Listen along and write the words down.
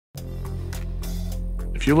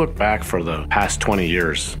If you look back for the past 20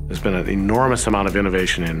 years, there's been an enormous amount of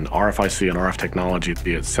innovation in RFIC and RF technology,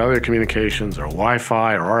 be it cellular communications or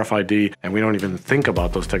Wi-Fi or RFID, and we don't even think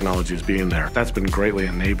about those technologies being there. That's been greatly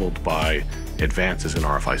enabled by advances in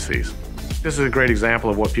RFICs. This is a great example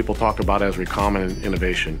of what people talk about as recombinant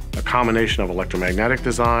innovation, a combination of electromagnetic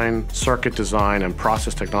design, circuit design, and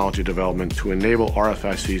process technology development to enable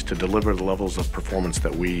RFICs to deliver the levels of performance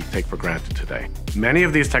that we take for granted today. Many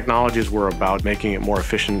of these technologies were about making it more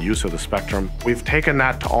efficient use of the spectrum. We've taken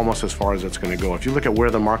that to almost as far as it's going to go. If you look at where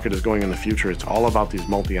the market is going in the future, it's all about these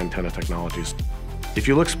multi-antenna technologies. If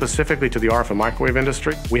you look specifically to the RF and microwave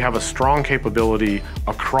industry, we have a strong capability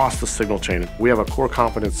across the signal chain. We have a core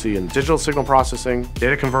competency in digital signal processing,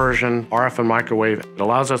 data conversion, RF and microwave. It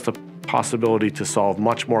allows us the possibility to solve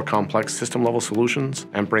much more complex system-level solutions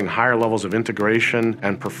and bring higher levels of integration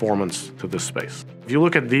and performance to this space. If you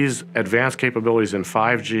look at these advanced capabilities in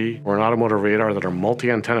 5G or in automotive radar that are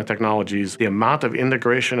multi-antenna technologies, the amount of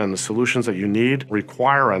integration and the solutions that you need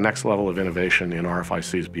require a next level of innovation in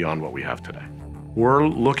RFICs beyond what we have today. We're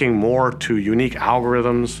looking more to unique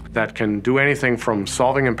algorithms that can do anything from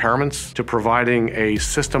solving impairments to providing a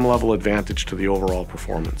system-level advantage to the overall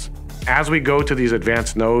performance. As we go to these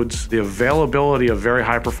advanced nodes, the availability of very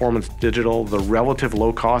high-performance digital, the relative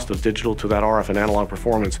low cost of digital to that RF and analog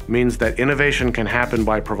performance means that innovation can happen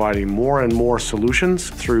by providing more and more solutions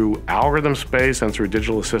through algorithm space and through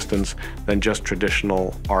digital assistance than just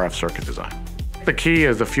traditional RF circuit design. The key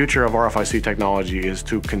is the future of RFIC technology is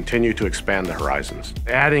to continue to expand the horizons,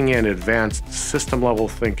 adding in advanced system-level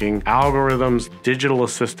thinking, algorithms, digital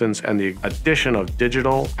assistance, and the addition of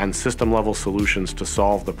digital and system-level solutions to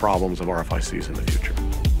solve the problems of RFICs in the future.